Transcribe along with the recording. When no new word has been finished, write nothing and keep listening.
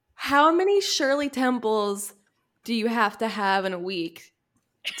How many Shirley Temples do you have to have in a week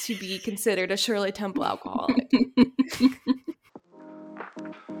to be considered a Shirley Temple alcoholic?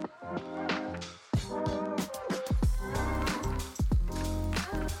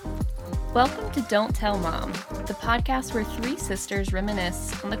 Welcome to Don't Tell Mom, the podcast where three sisters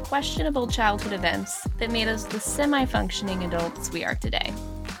reminisce on the questionable childhood events that made us the semi-functioning adults we are today.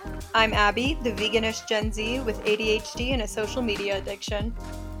 I'm Abby, the veganish Gen Z with ADHD and a social media addiction.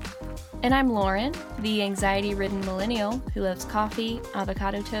 And I'm Lauren, the anxiety-ridden millennial who loves coffee,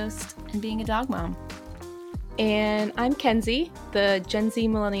 avocado toast, and being a dog mom. And I'm Kenzie, the Gen Z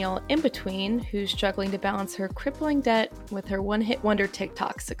millennial in-between who's struggling to balance her crippling debt with her one-hit wonder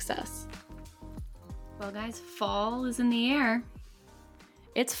TikTok success. Well, guys, fall is in the air.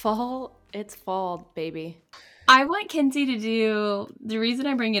 It's fall, baby. I want Kenzie to do, the reason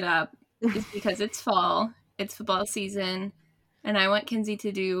I bring it up is because it's fall, it's football season, and I want Kenzie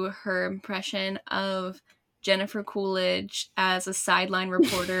to do her impression of Jennifer Coolidge as a sideline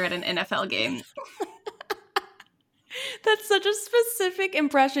reporter at an NFL game. That's such a specific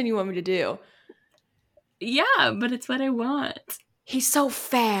impression you want me to do. Yeah, but it's what I want. He's so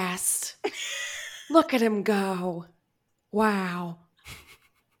fast. Look at him go. Wow.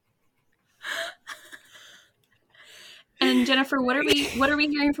 And Jennifer, what are we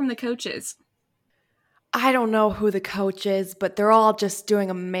hearing from the coaches? I don't know who the coach is, but they're all just doing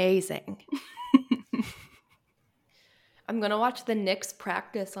amazing. I'm going to watch the Knicks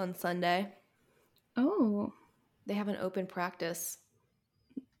practice on Sunday. Oh. They have an open practice.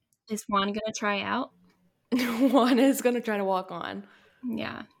 Is Juan going to try out? Juan is going to try to walk on.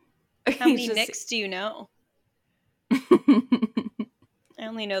 Yeah. How many Knicks do you know? I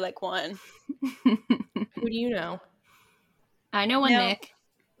only know like one. Who do you know? I know one Nick.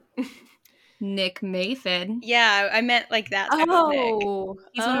 Nick Mayfield. Yeah, I meant like that type of Nick.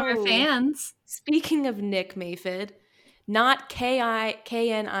 He's one of our fans. Speaking of Nick Mayfield, not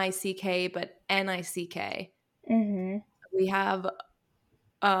K-N-I-C-K, but N-I-C-K. Mm-hmm. We have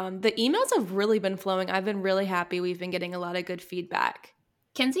the emails have really been flowing. I've been really happy. We've been getting a lot of good feedback.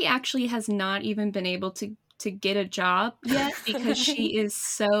 Kenzie actually has not even been able to get a job yet because she is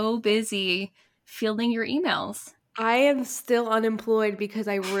so busy fielding your emails. I am still unemployed because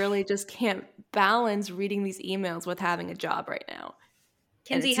I really just can't balance reading these emails with having a job right now.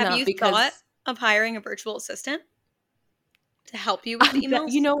 Kenzie, have you thought of hiring a virtual assistant to help you with the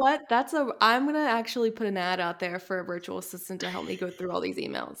emails? You know what? I'm going to actually put an ad out there for a virtual assistant to help me go through all these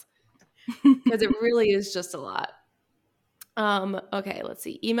emails because it really is just a lot. Okay, let's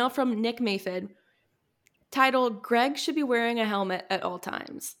see. Email from Nick Mayfield titled, Greg should be wearing a helmet at all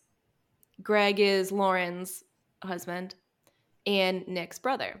times. Greg is Lauren's husband and Nick's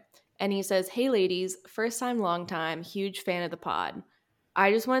brother. And he says, hey ladies, first time, long time, huge fan of the pod.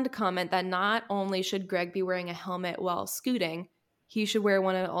 I just wanted to comment that not only should Greg be wearing a helmet while scooting, he should wear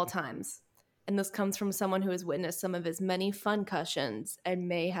one at all times. And this comes from someone who has witnessed some of his many fun cushions and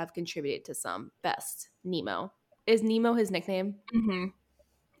may have contributed to some. Best, Nemo. Is Nemo his nickname? Mm-hmm.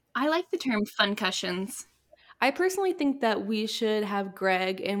 I like the term fun cushions. I personally think that we should have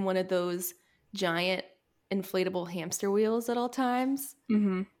Greg in one of those giant inflatable hamster wheels at all times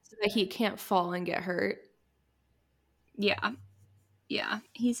so that he can't fall and get hurt. Yeah. Yeah.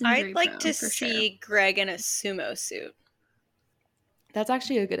 He's injury I'd like prone, to see Greg in a sumo suit. That's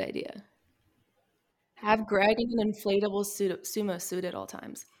actually a good idea. Have Greg in an inflatable sumo suit at all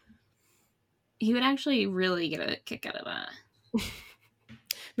times. He would actually really get a kick out of that.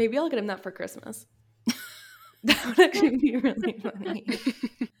 Maybe I'll get him that for Christmas. That would actually be really funny.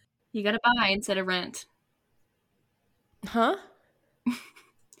 You gotta buy instead of rent. Huh?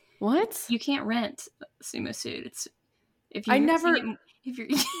 What? You can't rent a sumo suit. It's I never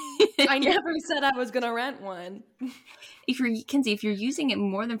said I was gonna rent one. Kenzie, if you're using it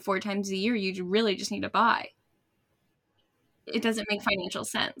more than 4 times a year, you really just need to buy. It doesn't make financial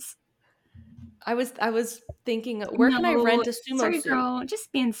sense. I was thinking, where can I rent a sumo sorry, suit? Girl,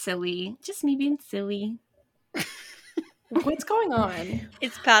 just being silly. Just me being silly. What's going on?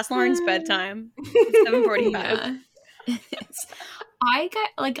 It's past Lauren's bedtime. It's 7:45. Yeah.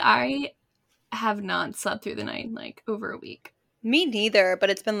 I have not slept through the night in over a week. Me neither,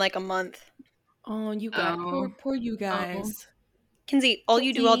 but it's been like a month. Oh, you guys. Poor you guys. Kenzie, all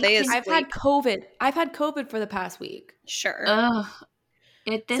you do all day is I've had COVID. I've had COVID for the past week. Sure.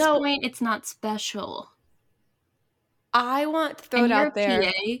 At this point, it's not special. I want to throw it out there.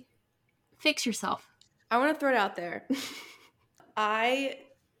 PA, fix yourself. I want to throw it out there. I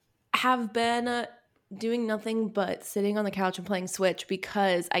have been doing nothing but sitting on the couch and playing Switch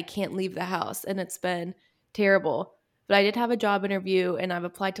because I can't leave the house, and it's been terrible. But I did have a job interview, and I've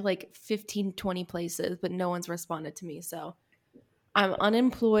applied to like 15, 20 places, but no one's responded to me. So I'm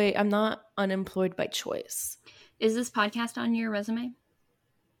unemployed. I'm not unemployed by choice. Is this podcast on your resume?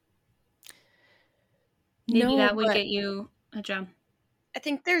 Maybe that would get you a job. I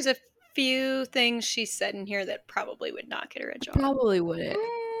think there's a few things she said in here that probably would not get her a job. Probably wouldn't.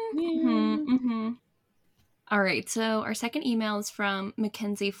 All right, so our second email is from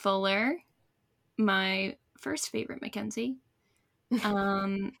Mackenzie Fuller, my first favorite Mackenzie.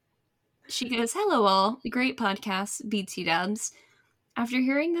 She goes, "Hello all, great podcast, BT Dubs. After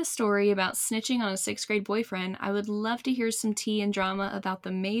hearing this story about snitching on a 6th grade boyfriend, I would love to hear some tea and drama about the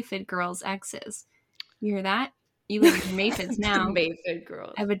Mayfid girls' exes. You hear that? You live in Mayfids now. Mayfid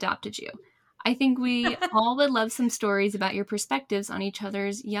girls. I've adopted you. I think we all would love some stories about your perspectives on each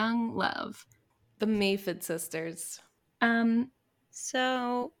other's young love." The Mayfid sisters.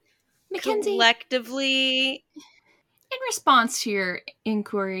 So, Mackenzie, collectively, in response to your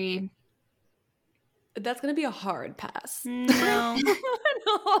inquiry, that's going to be a hard pass. No.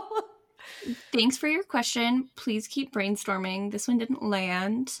 No. Thanks for your question. Please keep brainstorming. This one didn't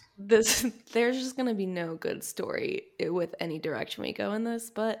land. There's just going to be no good story with any direction we go in this,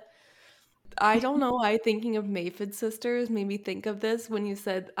 but I don't know why thinking of Mayfid sisters made me think of this when you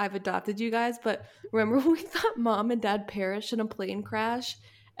said I've adopted you guys, but remember when we thought mom and dad perished in a plane crash?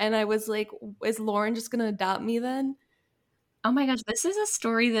 And I was like, is Lauren just going to adopt me then? Oh my gosh, this is a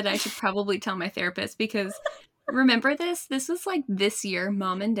story that I should probably tell my therapist, because remember this? This was like this year.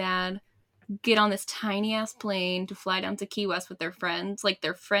 Mom and dad get on this tiny ass plane to fly down to Key West with their friends. Like,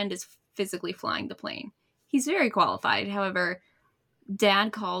 their friend is physically flying the plane. He's very qualified. However,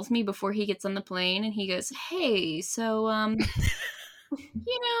 dad calls me before he gets on the plane and he goes, "Hey, so,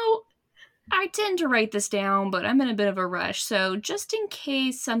 I tend to write this down, but I'm in a bit of a rush. So just in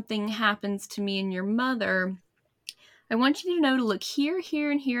case something happens to me and your mother, I want you to know to look here,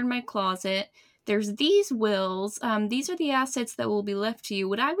 here, and here in my closet. There's these wills. These are the assets that will be left to you.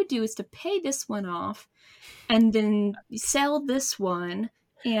 What I would do is to pay this one off and then sell this one."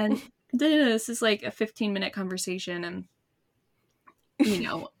 And this is like a 15-minute conversation. And,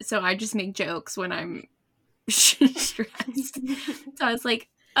 so I just make jokes when I'm stressed. So I was like,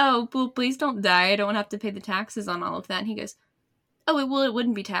 "Oh, well, please don't die. I don't have to pay the taxes on all of that." And he goes, "Oh, it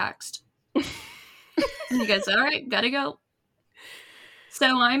wouldn't be taxed." And he goes, "All right, gotta go."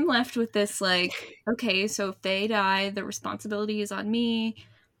 So I'm left with this, like, okay, so if they die, the responsibility is on me.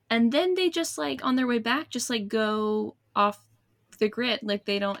 And then they just, like, on their way back, just, like, go off the grid. Like,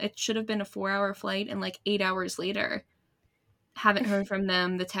 it should have been a 4-hour flight, and, like, 8 hours later, haven't heard from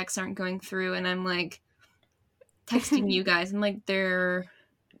them. The texts aren't going through, and I'm, like, texting you guys. I'm like,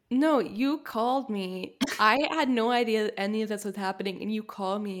 No, you called me. I had no idea any of this was happening, and you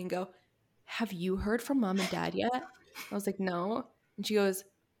called me and go, "Have you heard from mom and dad yet?" I was like, "No." And she goes,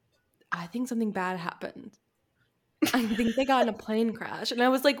 "I think something bad happened. I think they got in a plane crash." And I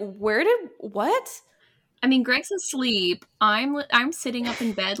was like, what? I mean, Greg's asleep. I'm sitting up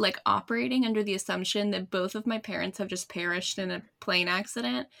in bed, like, operating under the assumption that both of my parents have just perished in a plane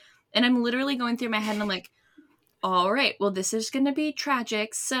accident. And I'm literally going through my head and I'm like, all right, well, this is going to be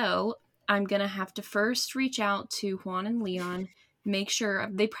tragic. So I'm going to have to first reach out to Juan and Leon, make sure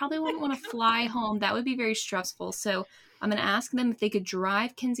they probably wouldn't want to fly home. That would be very stressful. So I'm going to ask them if they could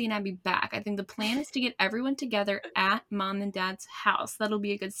drive Kinsey and Abby back. I think the plan is to get everyone together at mom and dad's house. That'll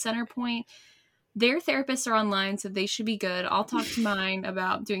be a good center point. Their therapists are online, so they should be good. I'll talk to mine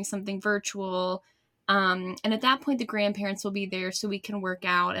about doing something virtual. And at that point, the grandparents will be there so we can work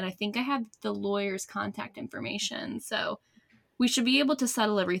out. And I think I have the lawyer's contact information. So we should be able to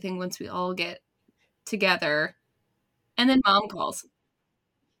settle everything once we all get together. And then mom calls.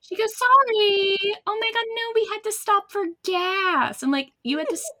 She goes, "Sorry. Oh my God, no, we had to stop for gas." I'm like, "You had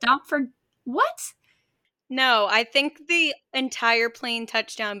to stop for what?" No, I think the entire plane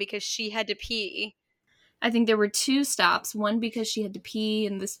touched down because she had to pee. I think there were 2 stops. One because she had to pee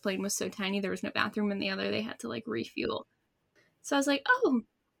and this plane was so tiny there was no bathroom, and the other they had to, like, refuel. So I was like, "Oh,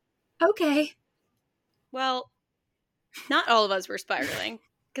 okay." Well, not all of us were spiraling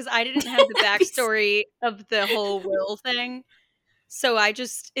because I didn't have the backstory of the whole will thing. So I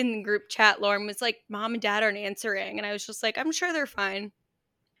just, in the group chat, Lauren was like, "Mom and dad aren't answering." And I was just like, "I'm sure they're fine."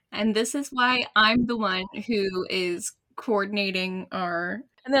 And this is why I'm the one who is coordinating our...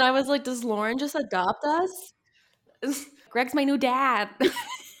 And then I was like, does Lauren just adopt us? Greg's my new dad.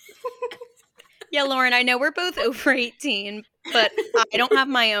 Yeah, Lauren, I know we're both over 18, but I don't have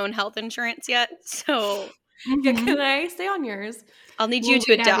my own health insurance yet. So yeah, can I stay on yours? I'll need you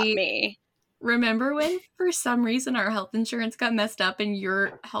to adopt me. Remember when, for some reason, our health insurance got messed up and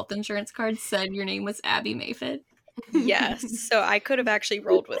your health insurance card said your name was Abby Mayfid? Yes, so I could have actually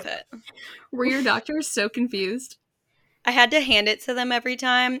rolled with it. Were your doctors so confused? I had to hand it to them every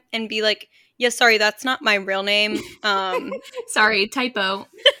time and be like, "Yeah, sorry, that's not my real name." Sorry, typo.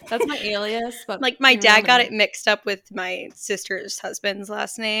 That's my alias, but Like my your dad real got name. it mixed up with my sister's husband's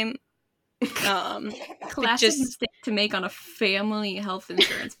last name. Classic just- mistake to make on a family health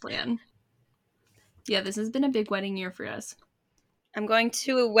insurance plan. Yeah, this has been a big wedding year for us. I'm going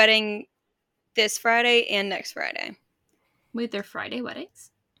to a wedding this Friday and next Friday. Wait, they're Friday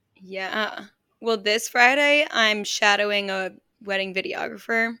weddings? Yeah. Well, this Friday I'm shadowing a wedding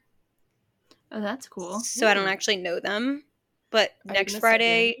videographer, Oh, that's cool. so I don't actually know them. But Are you next gonna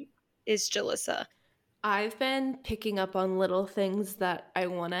Friday is Jalissa. I've been picking up on little things that I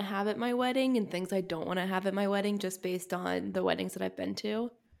want to have at my wedding and things I don't want to have at my wedding just based on the weddings that I've been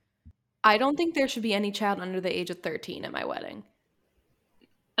to. I don't think there should be any child under the age of 13 at my wedding.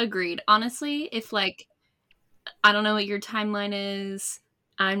 Agreed. Honestly, if like, I don't know what your timeline is.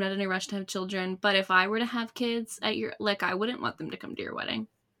 I'm not in a rush to have children, but if I were to have kids at your, like, I wouldn't want them to come to your wedding.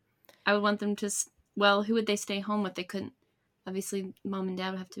 I would want them to, well, who would they stay home with? They couldn't, obviously, mom and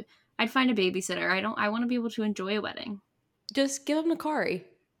dad would have to, I'd find a babysitter. I want to be able to enjoy a wedding. Just give them to Kari.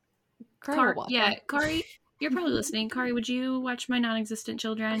 Kari will watch Yeah, them. Kari, you're probably listening. Kari, would you watch my non-existent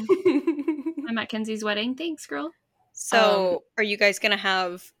children? I'm at Kenzie's wedding. Thanks, girl. So, are you guys going to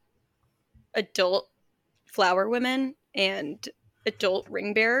have adult flower women and adult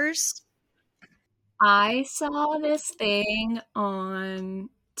ring bearers? I saw this thing on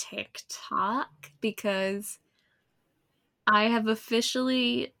TikTok because I have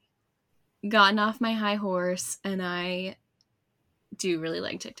officially gotten off my high horse and I do really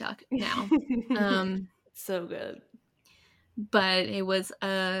like TikTok now. So good. But it was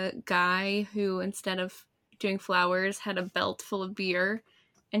a guy who, instead of doing flowers, had a belt full of beer,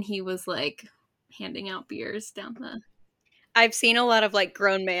 and he was like handing out beers down the. I've seen a lot of like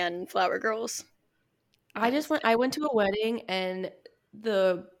grown man flower girls. I went to a wedding and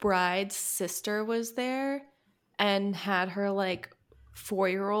the bride's sister was there and had her like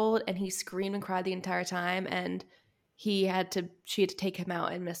 4-year-old, and he screamed and cried the entire time, and she had to take him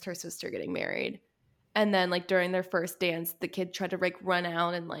out and missed her sister getting married. And then like during their first dance, the kid tried to like run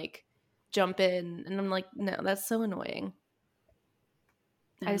out and like jump in, and I'm like, no, that's so annoying.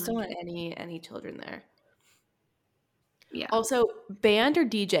 I just don't want any children there. Yeah. Also, band or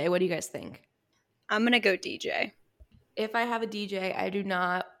DJ, what do you guys think? I'm going to go DJ. If I have a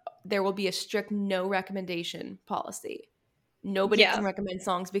DJ, there will be a strict no recommendation policy. Nobody can recommend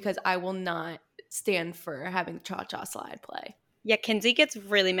songs because I will not stand for having the cha-cha slide play. Yeah, Kenzie gets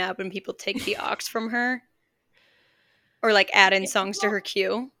really mad when people take the aux from her or like add in songs to her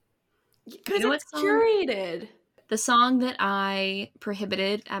queue. Because it's curated. The song that I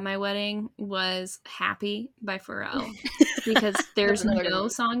prohibited at my wedding was Happy by Pharrell because there's no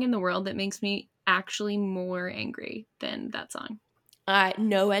song in the world that makes me actually more angry than that song.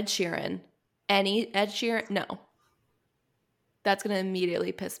 No Ed Sheeran. Any Ed Sheeran? No. That's going to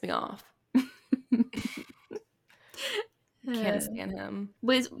immediately piss me off. Can't stand him.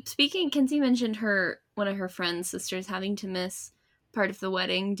 Kenzie mentioned one of her friend's sisters having to miss part of the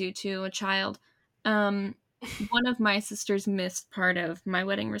wedding due to a child. One of my sisters missed part of my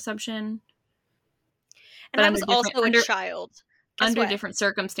wedding reception. And I was also a child. Under different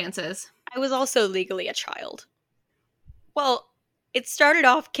circumstances. I was also legally a child. Well, it started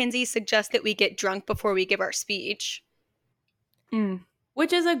off, Kenzie suggests that we get drunk before we give our speech.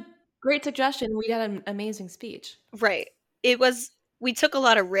 Which is a great suggestion. We got an amazing speech. Right. We took a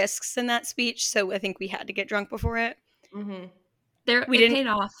lot of risks in that speech, so I think we had to get drunk before it. Mm-hmm. It paid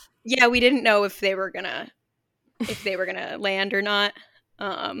off. Yeah, we didn't know if they were gonna land or not.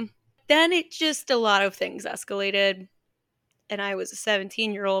 Then it just, a lot of things escalated, and I was a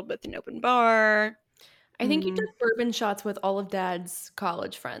 17-year-old with an open bar. I think you took bourbon shots with all of Dad's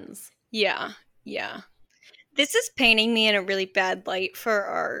college friends. Yeah. This is painting me in a really bad light for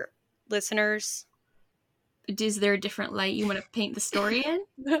our listeners. Is there a different light you want to paint the story in?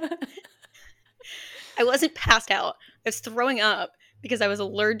 I wasn't passed out. I was throwing up because I was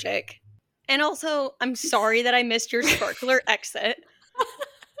allergic. And also, I'm sorry that I missed your sparkler exit.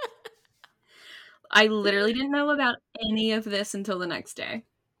 I literally didn't know about any of this until the next day.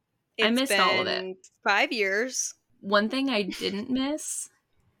 I missed all of it. 5 years. One thing I didn't miss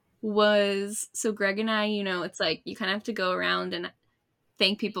was, so Greg and I, it's like you kind of have to go around and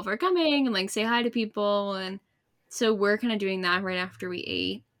thank people for coming and like say hi to people. And so we're kind of doing that right after we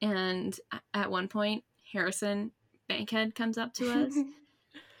ate. And at one point, Harrison Bankhead comes up to us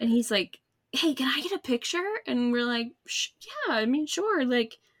and he's like, hey, can I get a picture? And we're like, yeah, I mean, sure.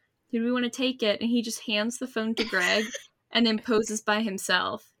 Like, "Did we want to take it?" And he just hands the phone to Greg and then poses by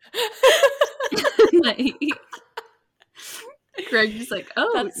himself. Like, Greg just like,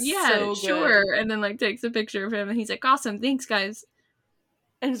 "Oh, That's yeah, so good. sure." And then like takes a picture of him and he's like, "Awesome, thanks guys."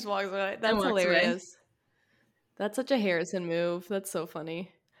 And just walks away. That's walks hilarious. That's such a Harrison move. That's so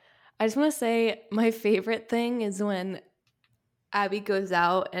funny. I just want to say my favorite thing is when Abby goes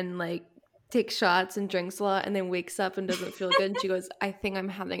out and like takes shots and drinks a lot and then wakes up and doesn't feel good. And she goes, "I think I'm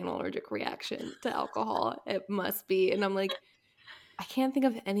having an allergic reaction to alcohol. It must be." And I'm like, I can't think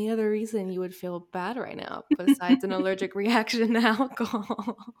of any other reason you would feel bad right now besides an allergic reaction to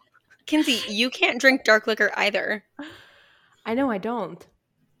alcohol. Kinsey, you can't drink dark liquor either. I know I don't.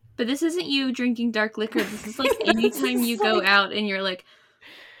 But this isn't you drinking dark liquor. This is like anytime you go out and you're like,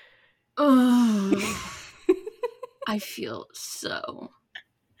 "Oh, I feel so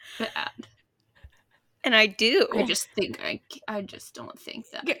bad." And I do. I just think I just don't think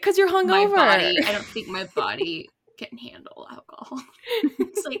that Because you're hungover. I don't think my body can handle alcohol.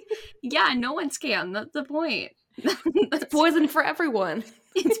 It's like, yeah, no one can. That's the point. It's poison for everyone.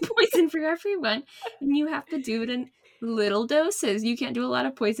 It's poison for everyone. And you have to do it in little doses. You can't do a lot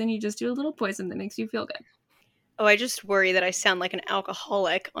of poison. You just do a little poison that makes you feel good. Oh, I just worry that I sound like an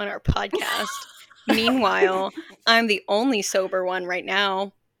alcoholic on our podcast. Meanwhile, I'm the only sober one right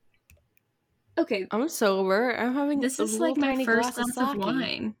now. Okay, I'm sober. I'm having this a is little like my tiny first glass glass of sake.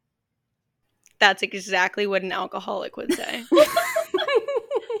 wine. That's exactly what an alcoholic would say.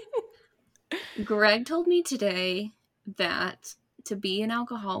 Greg told me today that to be an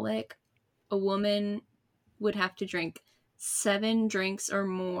alcoholic, a woman would have to drink 7 drinks or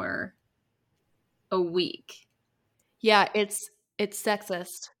more a week. Yeah, it's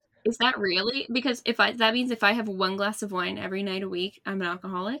sexist. Is that really? Because that means if I have 1 glass of wine every night a week, I'm an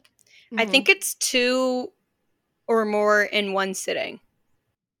alcoholic? I think it's 2 or more in one sitting.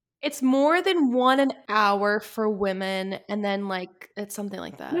 It's more than 1 an hour for women, and then like it's something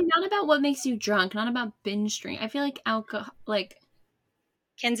like that. No, not about what makes you drunk, not about binge drink. I feel like alcohol, like,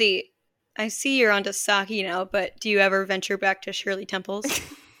 Kenzie, I see you're onto sake now, but do you ever venture back to Shirley Temple's?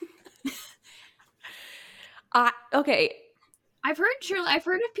 Okay. I've heard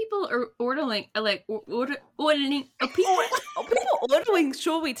of people ordering People ordering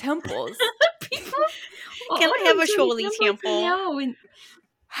Shirley Temples. people. Can I have a Shirley Temple? No, and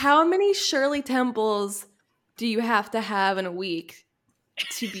How many Shirley Temples do you have to have in a week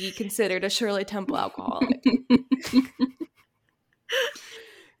to be considered a Shirley Temple alcoholic?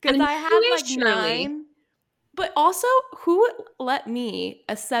 Because I have who is like Shirley? 9. But also, who would let me,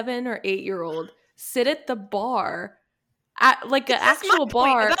 a 7 or 8-year-old, sit at the bar, at like an That's actual my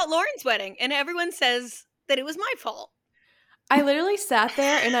point bar? about Lauren's wedding, and everyone says that it was my fault. I literally sat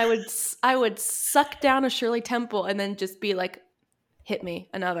there and I would suck down a Shirley Temple and then just be like, "Hit me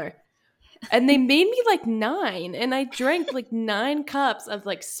another." And they made me like 9, and I drank like 9 cups of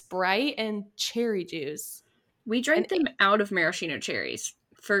like Sprite and cherry juice. we drank them out of maraschino cherries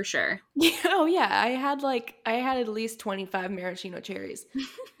for sure. Yeah, oh yeah, I had at least 25 maraschino cherries.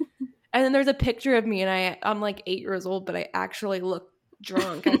 And then there's a picture of me, and I'm like 8 years old, but I actually look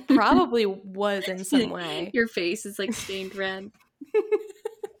drunk. I probably was in some way. Your face is like stained red.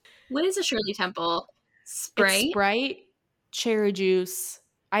 What is a Shirley Temple? It's Sprite? Sprite, cherry juice.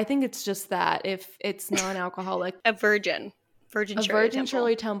 I think it's just that if it's non-alcoholic. A virgin A Shirley virgin Temple.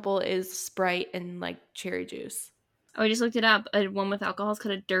 Shirley Temple is Sprite and like cherry juice. Oh, I just looked it up. A one with alcohol is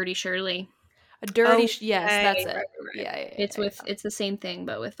called a dirty Shirley. A dirty, Oh, yes, right, that's it. right. Yeah, It's it's the same thing,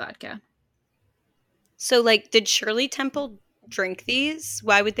 but with vodka. So, like, did Shirley Temple drink these?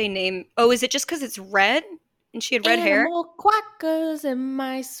 Why would they name? Oh, is it just because it's red and she had red hair? Animal quackers in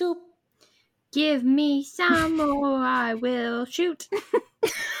my soup. Give me some or I will shoot. Is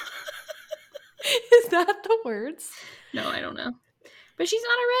that the words? No, I don't know. But she's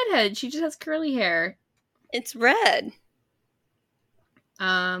not a redhead. She just has curly hair. It's red.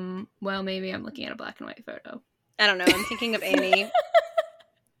 Well, maybe I'm looking at a black and white photo. I don't know. I'm thinking of Annie.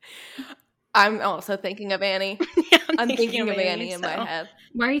 I'm also thinking of Annie. Yeah, I'm thinking of Annie in my so. head.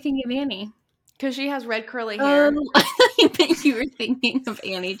 Why are you thinking of Annie? Because she has red curly hair. I thought you meant you were thinking of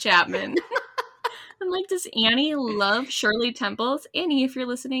Annie Chapman. I'm like, does Annie love Shirley Temples? Annie, if you're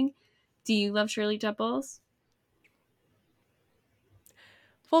listening, do you love Shirley Temples?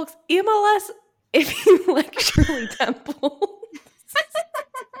 Folks, email us if you like Shirley Temple.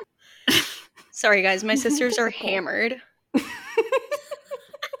 Sorry, guys. My sisters are hammered.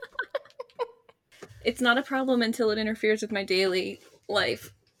 It's not a problem until it interferes with my daily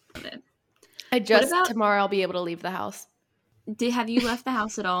life. Tomorrow I'll be able to leave the house. Have you left the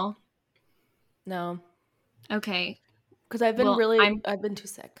house at all? No. Okay. Because I've been Well, I've been too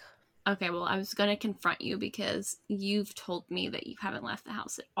sick. Okay, well, I was going to confront you because you've told me that you haven't left the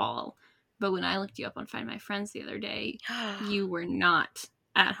house at all. But when I looked you up on Find My Friends the other day, you were not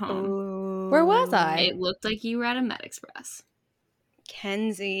at home. Where was I? It looked like you were at a Med Express.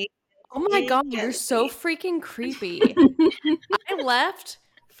 Kenzie. Oh my god, you're so freaking creepy. I left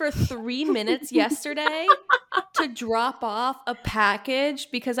for 3 minutes yesterday to drop off a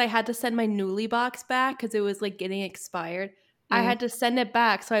package because I had to send my Newly box back because it was like getting expired. I had to send it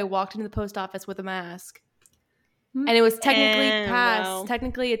back, so I walked into the post office with a mask. And it was technically past. Wow.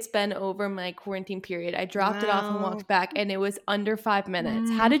 Technically, it's been over my quarantine period. I dropped it off and walked back, and it was under 5 minutes.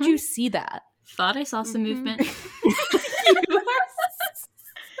 How did you see that? Thought I saw some movement.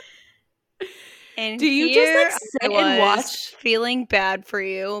 And Do you here just like I sit and was watch? feeling bad for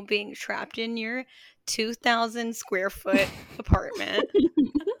you being trapped in your 2,000 square foot apartment?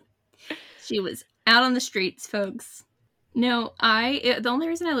 She was out on the streets, folks. No, the only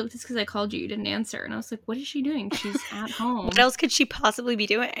reason I looked is because I called you. You didn't answer. And I was like, what is she doing? She's at home. What else could she possibly be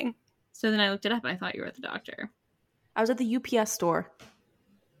doing? So then I looked it up. I thought you were at the doctor. I was at the UPS store.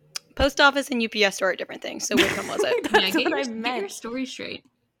 Post office and UPS store are different things. So which one was it? That's Get what I your meant. story straight.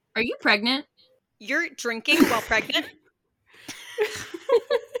 Are you pregnant? You're drinking while pregnant?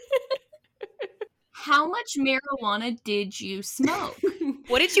 How much marijuana did you smoke?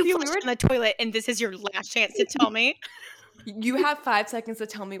 What did you Yeah, flush on the toilet? And this is your last chance to tell me. You have 5 seconds to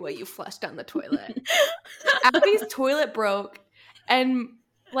tell me what you flushed down the toilet. Abby's toilet broke, and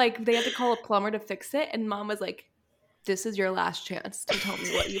like they had to call a plumber to fix it. And Mom was like, "This is your last chance to tell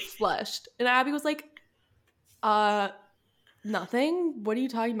me what you flushed." And Abby was like, nothing. What are you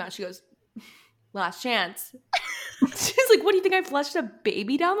talking about?" She goes, "Last chance." She's like, "What do you think? I flushed a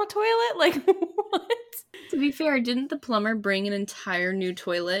baby down the toilet? Like what?" To be fair, didn't the plumber bring an entire new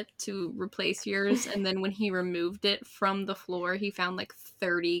toilet to replace yours? And then when he removed it from the floor, he found like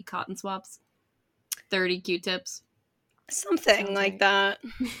 30 cotton swabs, 30 Q-tips. Something Sounds like like- that.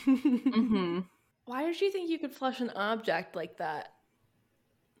 Mm-hmm. Why did you think you could flush an object like that?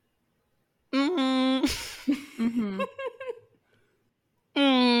 Mm. Mm-hmm.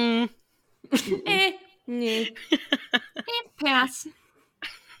 Mm. Yeah. Pass.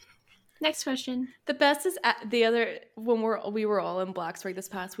 Next question. The best is the other when we were all in Blacksburg this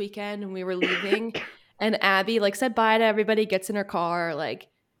past weekend and we were leaving, and Abby like said bye to everybody, gets in her car, like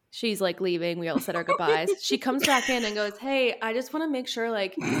she's like leaving. We all said our goodbyes. She comes back in and goes, "Hey, I just want to make sure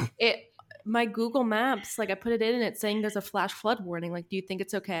like my Google Maps, like I put it in and it's saying there's a flash flood warning. Like, do you think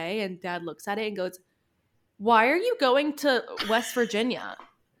it's okay?" And Dad looks at it and goes, "Why are you going to West Virginia?"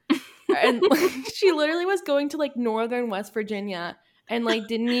 And like, she literally was going to like northern West Virginia. And, like,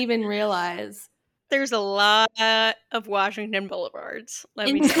 didn't even realize. There's a lot of Washington Boulevards. Let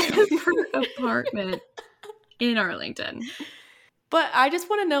me tell you. Her apartment in Arlington. But I just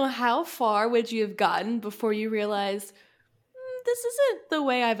want to know, how far would you have gotten before you realized, this isn't the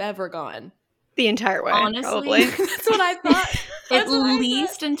way I've ever gone? The entire way, Honestly, probably. That's what I thought. At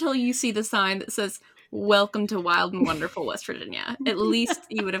least until you see the sign that says, "Welcome to Wild and Wonderful West Virginia." At least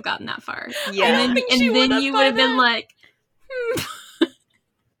you would have gotten that far. Yeah. And then, she and then would you have would have by been then. like,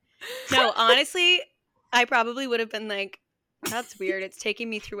 No, honestly, I probably would have been like, that's weird. It's taking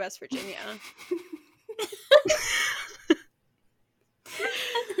me through West Virginia.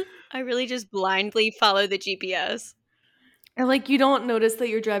 I really just blindly follow the GPS. And, like, you don't notice that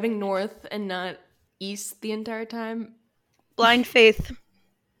you're driving north and not east the entire time. Blind faith.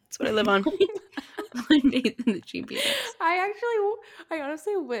 That's what I live on. blind faith in the GPS. I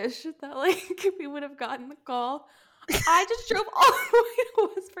honestly wish that, like, we would have gotten the call. I just drove all the way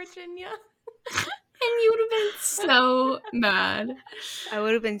to West Virginia. And you would have been so mad. I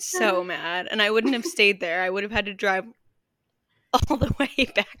would have been so mad. And I wouldn't have stayed there. I would have had to drive all the way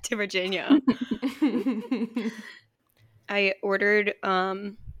back to Virginia. I ordered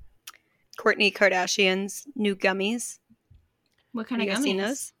Kourtney Kardashian's new gummies. What kind Have of you guys seen gummies?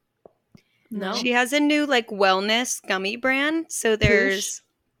 those? No. She has a new like wellness gummy brand. So there's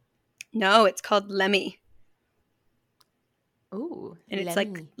no, it's called Lemmy. Ooh. And it's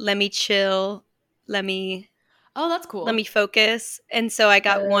like Lemmy Chill, Lemmy Oh, that's cool. Lemmy Focus. And so I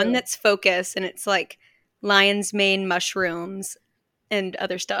got one that's Focus and it's like lion's mane mushrooms and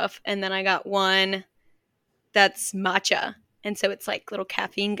other stuff. And then I got one that's matcha. And so it's like little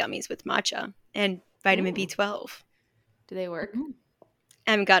caffeine gummies with matcha and vitamin Ooh. B12. Do they work?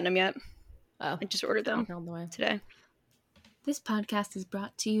 I haven't gotten them yet. Oh, I just ordered them on the way. today. This podcast is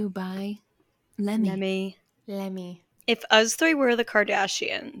brought to you by Lemmy. Lemmy. If us three were the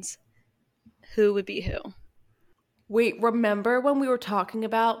Kardashians, who would be who? Wait, remember when we were talking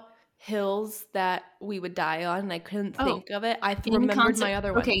about hills that we would die on, and I couldn't think of it. I In remembered my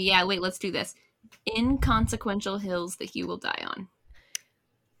other one. Okay, yeah, wait, let's do this. Inconsequential hills that you will die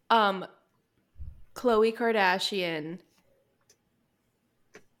on. Khloe Kardashian's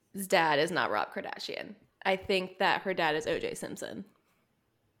dad is not Rob Kardashian. I think that her dad is O.J. Simpson.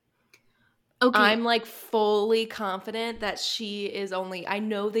 Okay. I'm like fully confident that she is only. I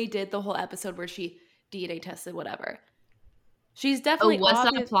know they did the whole episode where she DNA tested, whatever. She's definitely. was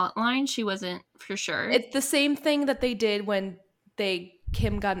that a plot line? She wasn't for sure. It's the same thing that they did when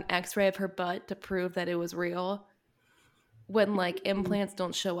Kim got an X-ray of her butt to prove that it was real. When like implants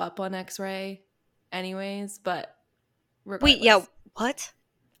don't show up on X-ray, anyways. But regardless. Wait, yeah, what?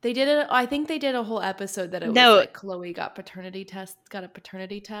 They did it. I think they did a whole episode that it was like Khloe got a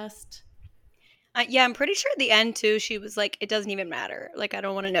paternity test. Yeah, I'm pretty sure at the end too. She was like, "It doesn't even matter. Like, I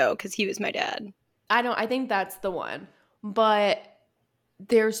don't want to know because he was my dad." I think that's the one. But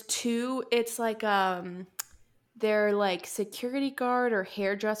there's two. It's like they're like security guard or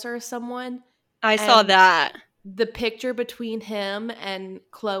hairdresser or someone. I saw that. The picture between him and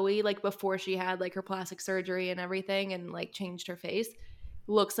Khloe, like before she had like her plastic surgery and everything and like changed her face,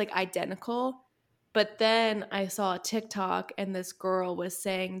 looks like identical. But then I saw a TikTok and this girl was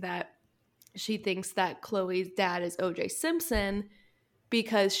saying that she thinks that Khloe's dad is O.J. Simpson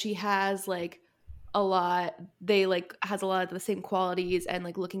because she has like a lot of the same qualities, and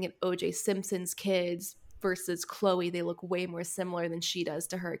like looking at O.J. Simpson's kids versus Khloe, they look way more similar than she does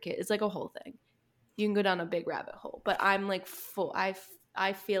to her kid. It's like a whole thing. You can go down a big rabbit hole, but I'm like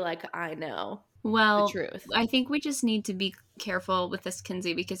I feel like I know the truth. I think we just need to be careful with this,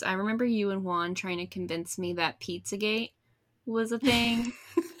 Kinsey, because I remember you and Juan trying to convince me that Pizzagate was a thing.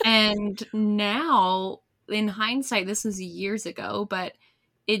 And now, in hindsight, this was years ago, but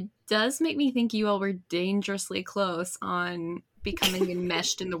it does make me think you all were dangerously close on becoming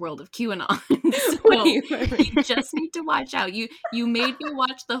enmeshed in the world of QAnon. So you just need to watch out. You made me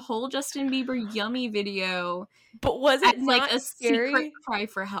watch the whole Justin Bieber Yummy video. But was it like not a scary? Secret cry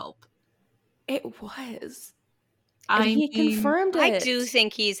for help? It was. He confirmed it. I do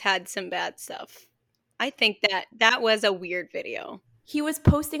think he's had some bad stuff. I think that was a weird video. He was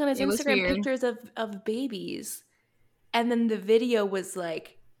posting on his Instagram pictures of babies. And then the video was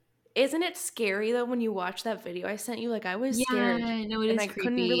like, isn't it scary though when you watch that video I sent you? Like I was scared. Yeah, no, it is I creepy.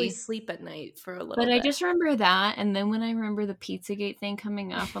 couldn't really sleep at night for a little bit. But I just remember that, and then when I remember the Pizzagate thing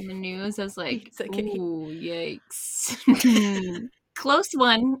coming up on the news, I was like, ooh, yikes. Close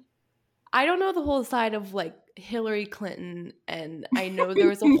one. I don't know the whole side of like Hillary Clinton, and I know there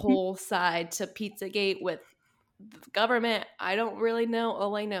was a whole side to Pizzagate with the government. I don't really know.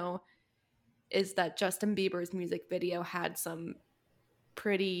 All I know is that Justin Bieber's music video had some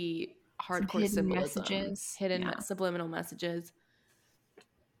pretty hardcore symbolism, subliminal messages.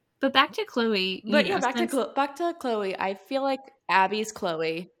 But back to Khloe. Back to Khloe. I feel like Abby's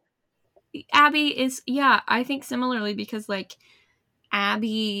Khloe. Abby is, I think similarly, because like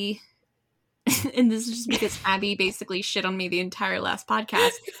Abby, and this is just because Abby basically shit on me the entire last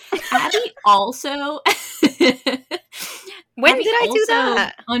podcast. Abby also when did I do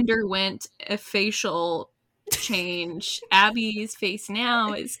that? Underwent a facial change. Abby's face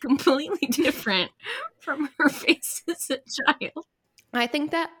now is completely different from her face as a child. I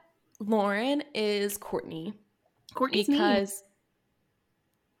think that Lauren is Courtney. Courtney's because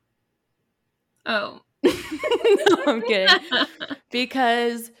no, I'm kidding.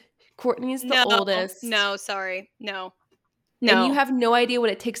 Because Courtney's the oldest. No, sorry. No. And you have no idea what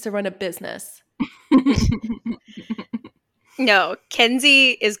it takes to run a business. No,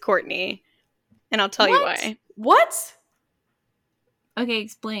 Kenzie is Courtney. And I'll tell you why. What? Okay,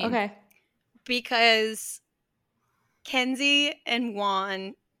 explain. Okay. Because Kenzie and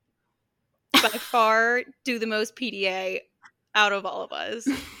Juan by far do the most PDA out of all of us.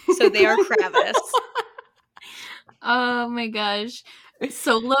 So they are Kravis. Oh my gosh.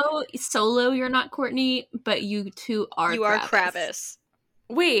 Solo, you're not Courtney, but you two are You Kravis. are Kravis.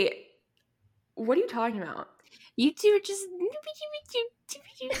 Wait. What are you talking about? You two are just...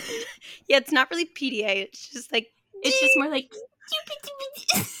 Yeah, it's not really PDA. It's just like... It's just more like...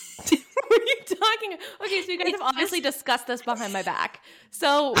 What are you talking about? Okay, so you guys have obviously discussed this behind my back.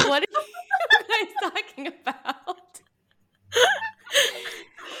 So what are you guys talking about?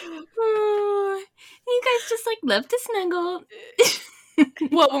 You guys just like love to snuggle.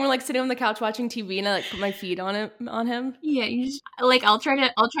 What, when we're like sitting on the couch watching TV and I like put my feet on him? Yeah, you just like I'll try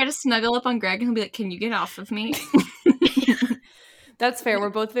to snuggle up on Greg and he'll be like, "Can you get off of me?" That's fair. We're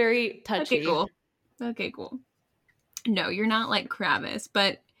both very touchy. Okay, cool. No, you're not like Kravis,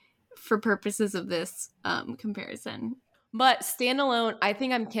 but for purposes of this comparison. But standalone, I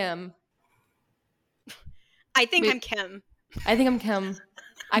think I'm Kim. I think Wait. I'm Kim. I think I'm Kim.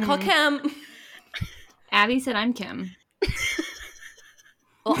 I call Kim. Abby said I'm Kim.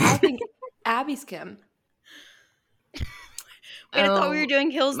 Well, I think Abby's Kim. Wait, I thought we were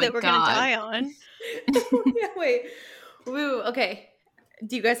doing hills my that we're going to God. die on. Yeah, wait. Woo, okay.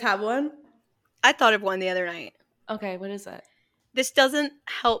 Do you guys have one? I thought of one the other night. Okay, what is it? This doesn't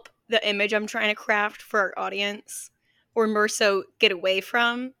help the image I'm trying to craft for our audience, or more so get away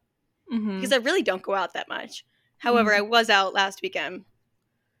from, Mhm. because I really don't go out that much. However, I was out last weekend.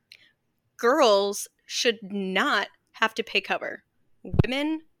 Girls should not have to pay cover.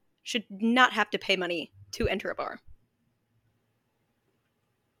 Women should not have to pay money to enter a bar.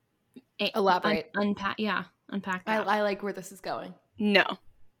 Elaborate. Unpack that. I like where this is going. No.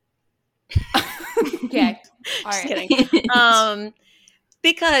 Okay. All Just right. kidding.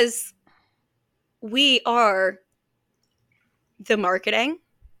 Because we are the marketing.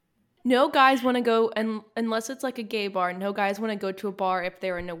 No guys want to go, and unless it's like a gay bar, no guys want to go to a bar if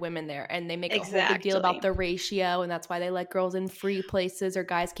there are no women there, and they make a whole big deal about the ratio, and that's why they let girls in free places, or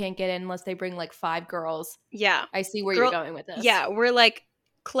guys can't get in unless they bring like 5 girls. Yeah. I see where you're going with this. Yeah, we're like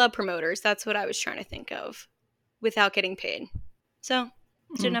club promoters. That's what I was trying to think of without getting paid. So,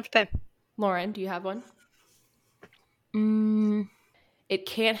 shouldn't have to pay. Lauren, do you have one? It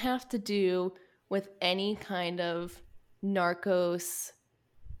can't have to do with any kind of Narcos,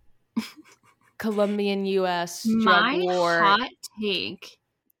 Colombian U.S. drug war. My hot take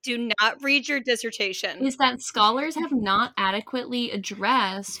Do not read your dissertation. is that scholars have not adequately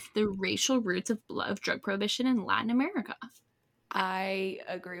addressed the racial roots of drug prohibition in Latin America. I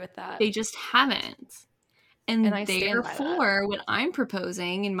agree with that. They just haven't. And I stand by that. therefore, what I'm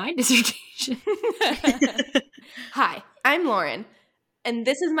proposing in my dissertation. Hi, I'm Lauren, and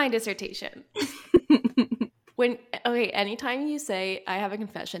this is my dissertation. Anytime you say, I have a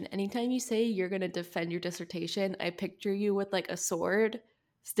confession, anytime you say you're going to defend your dissertation, I picture you with like a sword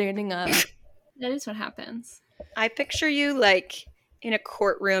standing up. That is what happens. I picture you like in a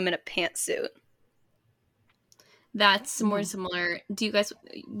courtroom in a pantsuit. That's more similar. Do you guys,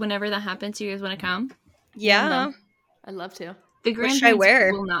 whenever that happens, do you guys want to come? Yeah. I'd love to. The What should I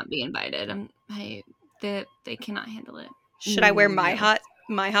wear? grandparents will not be invited. They cannot handle it. Should I wear my hot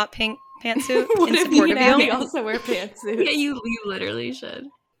pink pantsuit What in if support you of and Abby you? also wear pantsuits? Yeah, you literally should.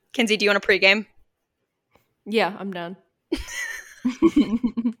 Kinsey, do you want a pregame? Yeah, I'm done.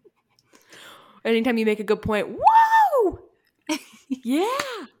 Anytime you make a good point, whoa! Yeah.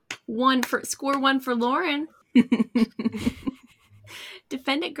 Score one for Lauren.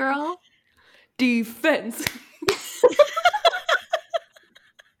 Defend it, girl. Defense.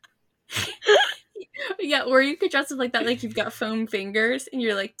 Yeah, or you could dress up like that, like you've got foam fingers, and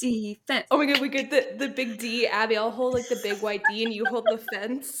you're like, defense. Oh my god, we get the big D. Abby, I'll hold like the big white D, and you hold the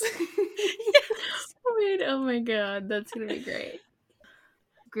fence. Wait, oh my god, that's gonna be great.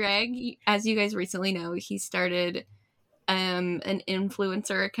 Greg, as you guys recently know, he started an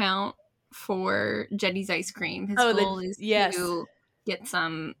influencer account for Jenny's ice cream. His goal is to get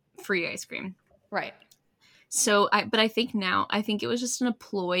some free ice cream. Right. So, I think it was just a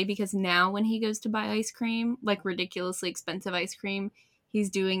ploy, because now when he goes to buy ice cream, like ridiculously expensive ice cream, he's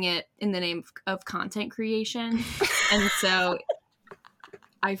doing it in the name of content creation. And so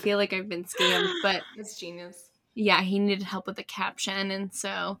I feel like I've been scammed, but It's genius. yeah, he needed help with the caption. And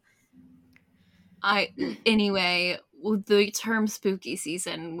so anyway, the term spooky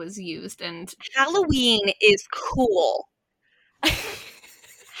season was used, and Halloween is cool.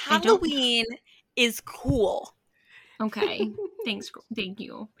 Halloween is cool. okay. Thank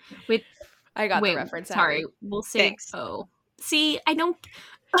you. Wait, I got the reference. Sorry, Abby. we'll say. Thanks. Oh, see, I don't.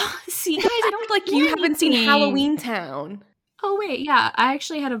 See, guys, I don't Like you haven't seen Halloween Town. Oh wait, yeah, I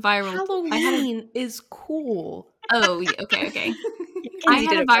actually had a viral. Halloween is cool. Oh, yeah, okay. I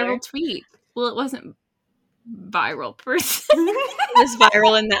had a viral tweet. Well, it wasn't viral per se. It was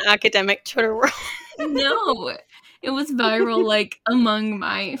viral in the academic Twitter world. No, it was viral like among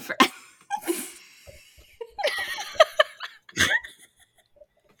my friends.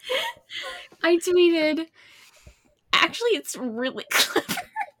 I tweeted. Actually, it's really clever.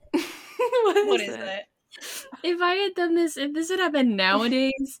 What is it? If I had done this, if this had happened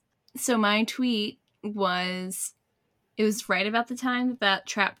nowadays. So my tweet was, it was right about the time that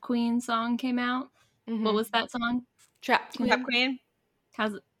Trap Queen song came out. Mm-hmm. What was that song? Trap Queen. Trap Queen.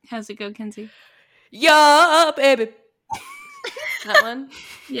 How's it go, Kinsey? Yeah, baby. That one?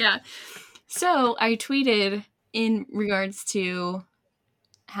 Yeah. So I tweeted in regards to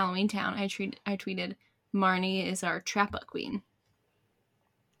Halloween Town. I tweeted, Marnie is our Trappa Queen.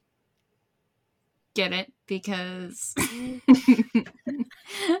 get it because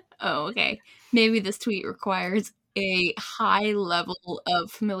oh, okay. Maybe this tweet requires a high level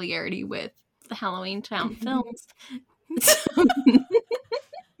of familiarity with the Halloween Town films. All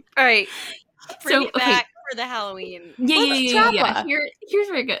right. Bring So, it back for the Halloween. Yeah. Here's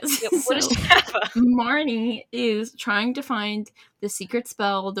where it goes. Yeah, what is Trappa? Marnie is trying to find the secret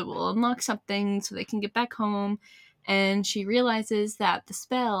spell that will unlock something so they can get back home. And she realizes that the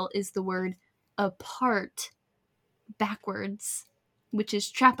spell is the word apart backwards, which is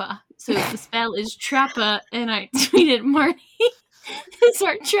Trappa. So the spell is Trappa, and I tweeted Marnie is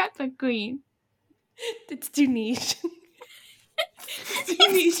our Trappa queen. It's too niche.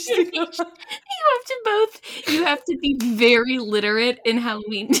 You have to be very literate in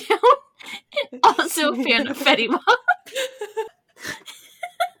Halloween Town and also a fan of Fetty Wap.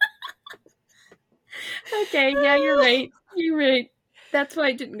 Okay, yeah, you're right. That's why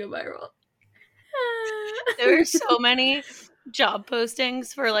it didn't go viral. There are so many job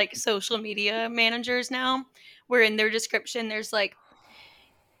postings for like social media managers now where in their description there's like,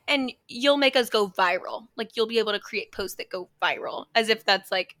 and you'll make us go viral. Like you'll be able to create posts that go viral, as if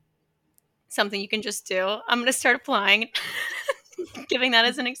that's like something you can just do. I'm going to start applying, giving that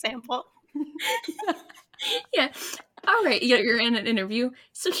as an example. Yeah. All right, you're in an interview.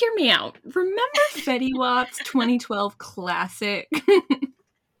 So hear me out. Remember Fetty Wap's 2012 classic?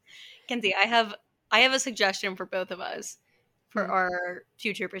 Kenzie, I have a suggestion for both of us for our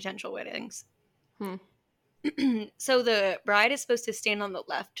future potential weddings. So the bride is supposed to stand on the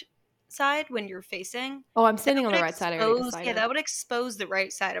left side when you're facing. Oh, I'm standing on the right side. Yeah, that would expose the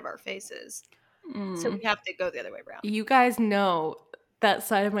right side of our faces. So we have to go the other way around. You guys know that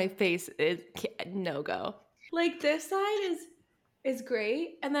side of my face is no-go. Like, this side is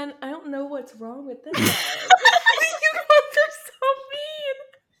great, and then I don't know what's wrong with this side. You guys are so mean.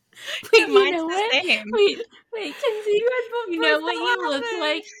 Wait, mine's the same. Wait, Kenzie, you know what you look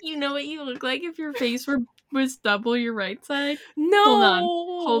like? You know what you look like if your face was double your right side? No.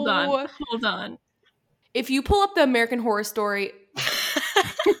 Hold on. If you pull up the American Horror Story...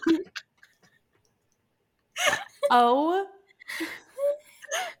 Oh...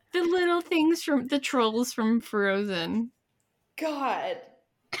 The little things from the trolls from Frozen. God.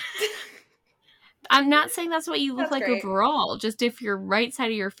 I'm not saying that's what you look like great. Overall. Just if your right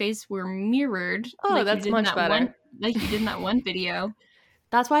side of your face were mirrored. Oh, like that's much better. Like you did in that one video.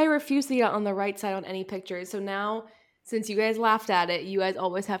 That's why I refuse to get on the right side on any pictures. So now, since you guys laughed at it, you guys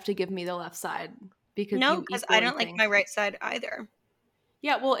always have to give me the left side. Because I don't like my right side either.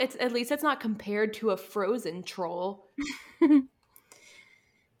 Yeah, well, at least it's not compared to a Frozen troll.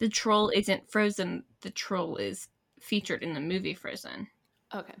 The troll isn't Frozen. The troll is featured in the movie Frozen.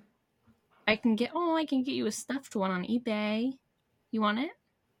 Okay. I can get you a stuffed one on eBay. You want it?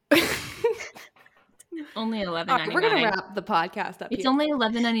 Only $11.99. Right, we're gonna wrap the podcast up. It's only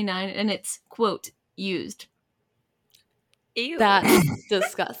 $11.99, and it's quote used. Ew. That's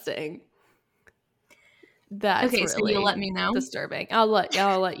disgusting. That's okay. Really so you'll let me know. Disturbing. I'll let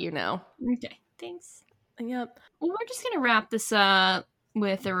you know. Okay. Thanks. Yep. Well, we're just gonna wrap this up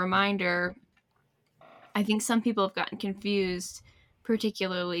with a reminder. I think some people have gotten confused,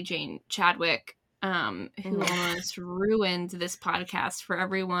 particularly Jane Chadwick, who almost ruined this podcast for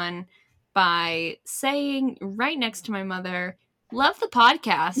everyone by saying right next to my mother, "Love the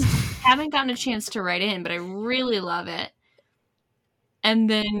podcast." Haven't gotten a chance to write in, but I really love it. And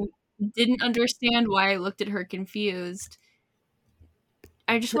then didn't understand why I looked at her confused.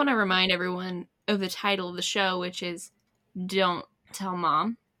 I just want to remind everyone of the title of the show, which is Don't Tell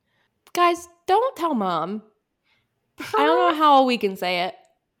Mom. Guys, don't tell Mom. I don't know how we can say it.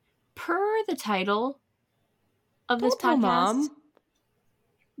 Per the title of this podcast. Tell Mom.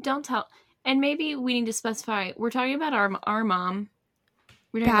 Don't tell. And maybe we need to specify. We're talking about our mom.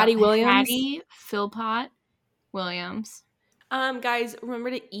 We're talking Patty about Williams. Patty Philpott Williams. Guys, remember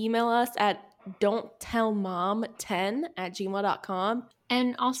to email us at don'ttellmom10@gmail.com.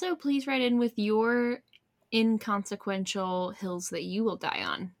 And also, please write in with your inconsequential hills that you will die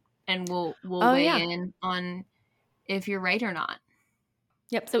on. And we'll weigh in on if you're right or not.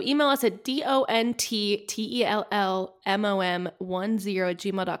 Yep. So email us at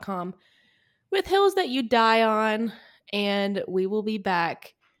don'ttellmom10@gmail.com with hills that you die on. And we will be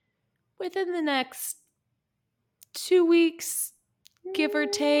back within the next 2 weeks, give or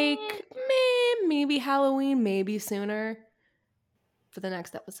take. Maybe Halloween, maybe sooner for the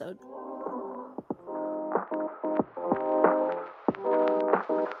next episode.